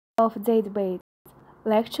of database.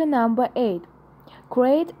 Lecture number 8.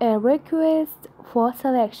 Create a request for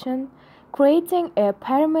selection, creating a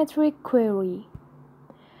parametric query.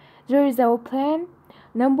 There is our plan.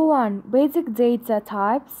 Number 1. Basic data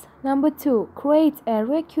types. Number 2. Create a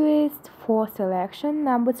request for selection.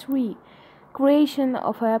 Number 3. Creation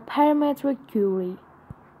of a parametric query.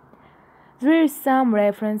 There is some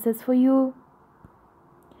references for you.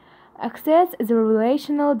 Access the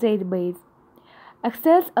relational database.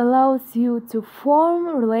 Access allows you to form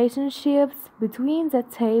relationships between the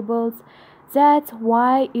tables. That's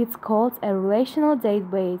why it's called a relational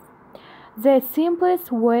database. The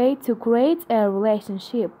simplest way to create a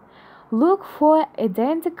relationship. Look for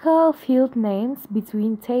identical field names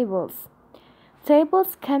between tables.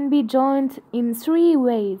 Tables can be joined in 3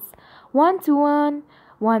 ways: one-to-one,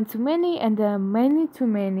 one-to-many, and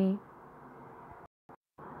many-to-many.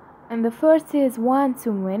 And the first is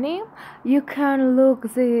one-to-many. You can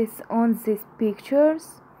look this on these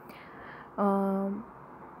pictures on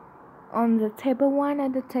the table 1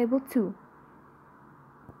 and the table 2.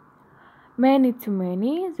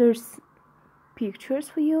 Many-to-many, there's pictures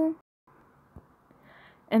for you.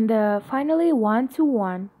 And finally,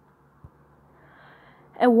 one-to-one.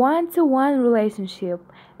 A one-to-one relationship.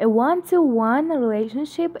 A one-to-one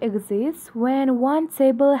relationship exists when one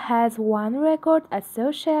table has one record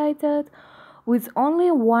associated with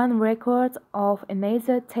only one record of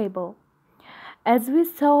another table. As we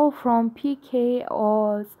saw from PK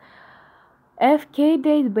or FK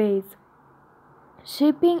database,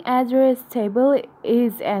 shipping address table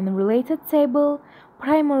is an related table,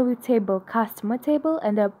 primary table, customer table,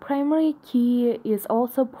 and a primary key is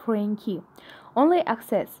also foreign key. Only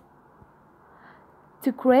access.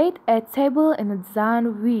 To create a table in a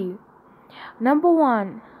design view. Number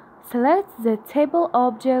 1. Select the table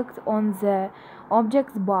object on the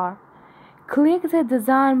objects bar. Click the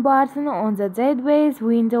design button on the database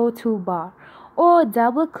window toolbar, or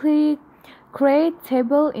double-click Create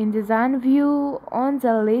Table in Design View on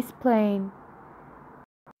the list pane.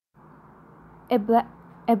 A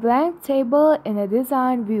blank table in a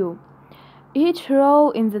design view. Each row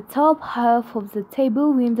in the top half of the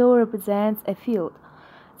table window represents a field.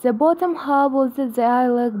 The bottom half of the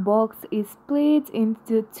dialog box is split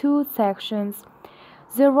into 2 sections.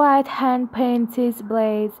 The right-hand pane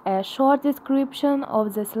displays a short description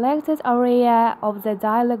of the selected area of the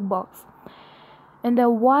dialog box, and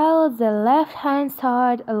while the left-hand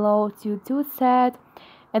side allows you to set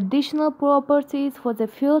additional properties for the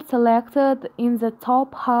field selected in the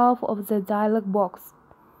top half of the dialog box.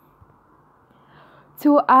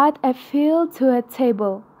 To add a field to a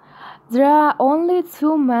table, there are only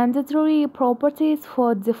 2 mandatory properties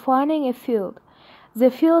for defining a field: the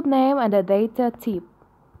field name and the data type.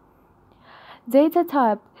 Data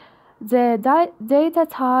type. The data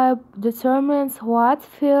type determines what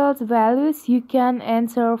field values you can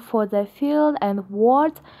enter for the field and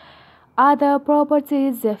what other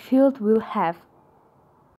properties the field will have.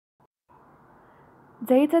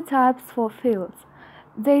 Data types for fields.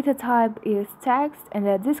 Data type is text and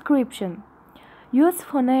a description. Used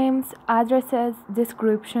for names, addresses,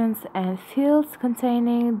 descriptions, and fields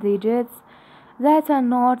containing digits that are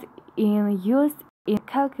not used in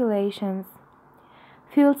calculations.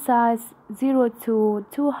 Field size 0 to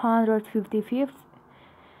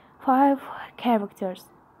 255 characters.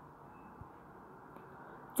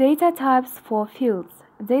 Data types for fields.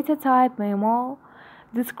 Data type memo.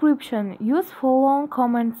 Description used for long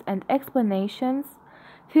comments and explanations.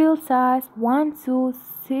 Field size 1 to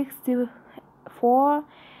 64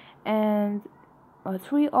 and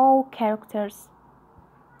 30 characters.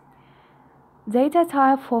 Data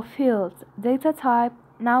type for fields. Data type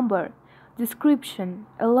number. Description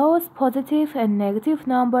allows positive and negative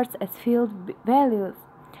numbers as field values.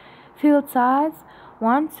 Field size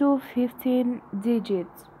 1 to 15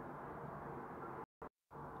 digits.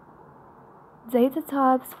 Data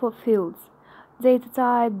types for fields. Data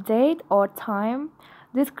type date or time.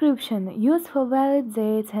 Description used for valid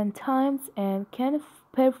dates and times and can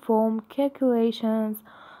perform calculations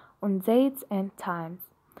on dates and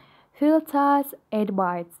times. Field size 8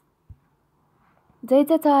 bytes.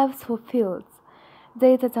 Data types for fields.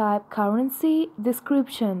 Data type currency.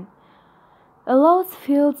 Description allows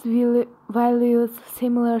fields values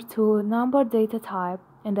similar to number data type,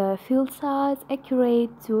 and a field size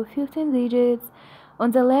accurate to 15 digits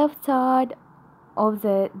on the left side of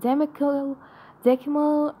the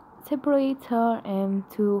decimal separator and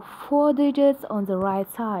to 4 digits on the right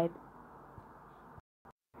side.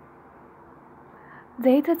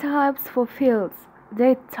 Data types for fields.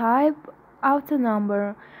 Data type auto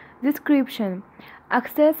number. Description.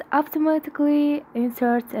 Access automatically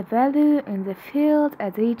inserts a value in the field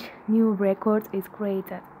as each new record is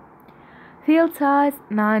created. Field size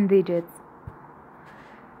 9 digits.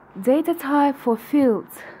 Data type for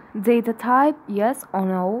fields. Data type yes or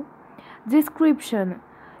no. Description.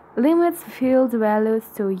 Limits field values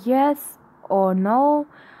to yes or no,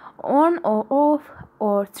 on or off,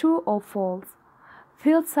 or true or false.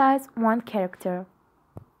 Field size 1 character.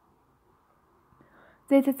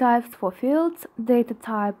 Data types for fields. Data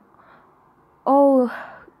type all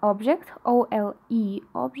object, OLE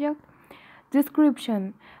object.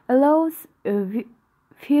 Description allows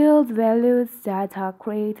field values that are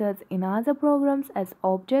created in other programs as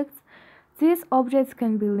objects. These objects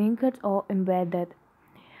can be linked or embedded.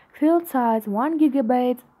 Field size 1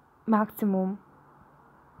 GB maximum.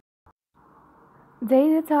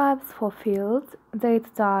 Data types for fields. Data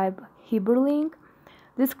type hyperlink.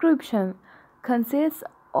 Description consists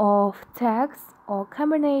of text or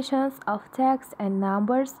combinations of text and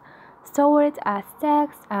numbers stored as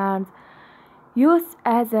text and used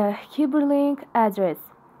as a hyperlink address.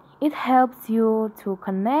 It helps you to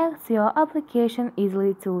connect your application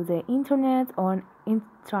easily to the internet or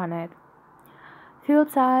intranet.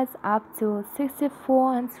 Field size up to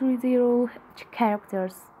 64 and 30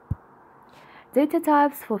 characters. Data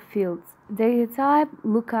types for fields. Data type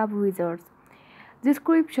lookup wizard.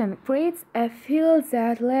 Description creates a field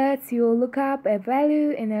that lets you look up a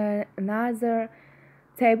value in another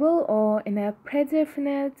table or in a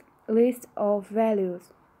predefined list of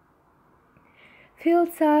values.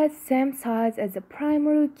 Field size same size as the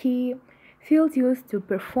primary key field used to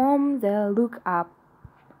perform the lookup.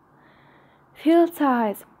 Field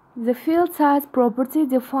size. The field size property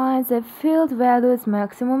defines the field value's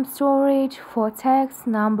maximum storage for text,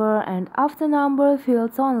 number, and after number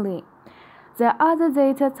fields only. The other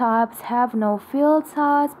data types have no field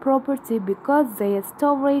size property because their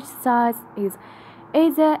storage size is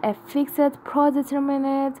either a fixed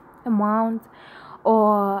predetermined amount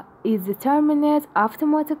or is determined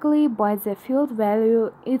automatically by the field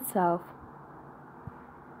value itself.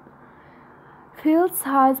 Field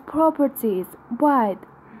size properties. Byte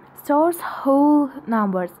stores whole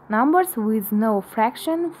numbers, numbers with no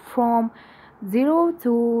fraction from 0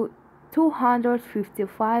 to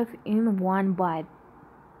 255 in 1 byte.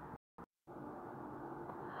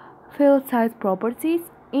 Field size properties.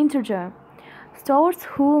 Integer stores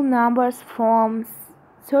whole numbers from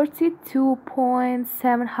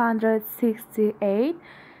 32.768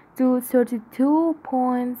 to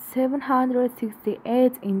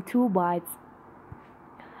 32.768 in 2 bytes.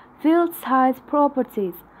 Field size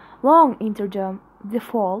properties. Long integer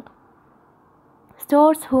default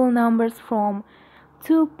stores whole numbers from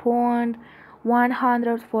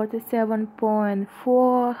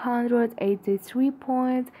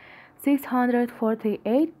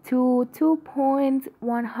 2.147.483.648 to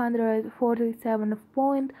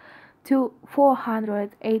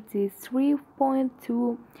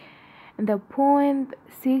 2.147.483.2 and the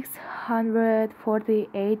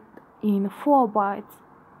 .648 in 4 bytes.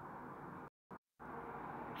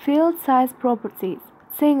 Field size properties.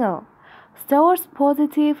 Single stores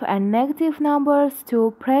positive and negative numbers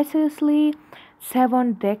to precisely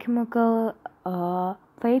 7 decimal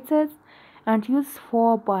places and uses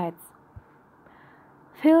 4 bytes.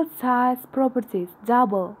 Field size properties.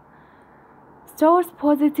 Double stores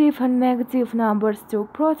positive and negative numbers to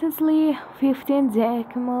precisely 15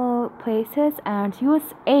 decimal places and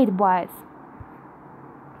uses 8 bytes.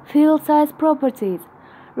 Field size properties.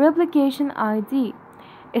 Replication ID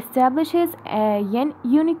establishes a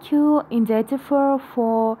unique identifier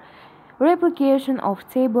for replication of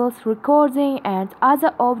tables, recording, and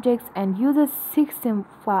other objects and uses 16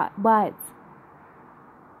 bytes.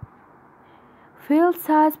 Field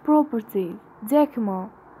size property. Decimal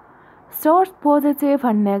stores positive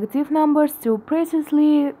and negative numbers to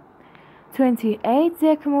precisely 28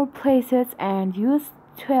 decimal places and uses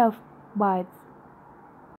 12 bytes.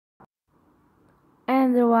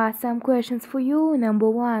 And there are some questions for you. Number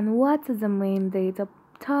 1, what are the main data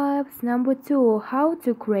types? Number 2, how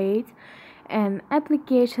to create an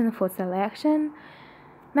application for selection.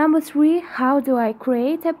 Number 3, how do I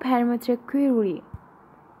create a parametric query?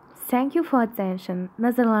 Thank you for attention.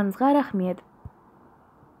 Назарларыңызға рахмет.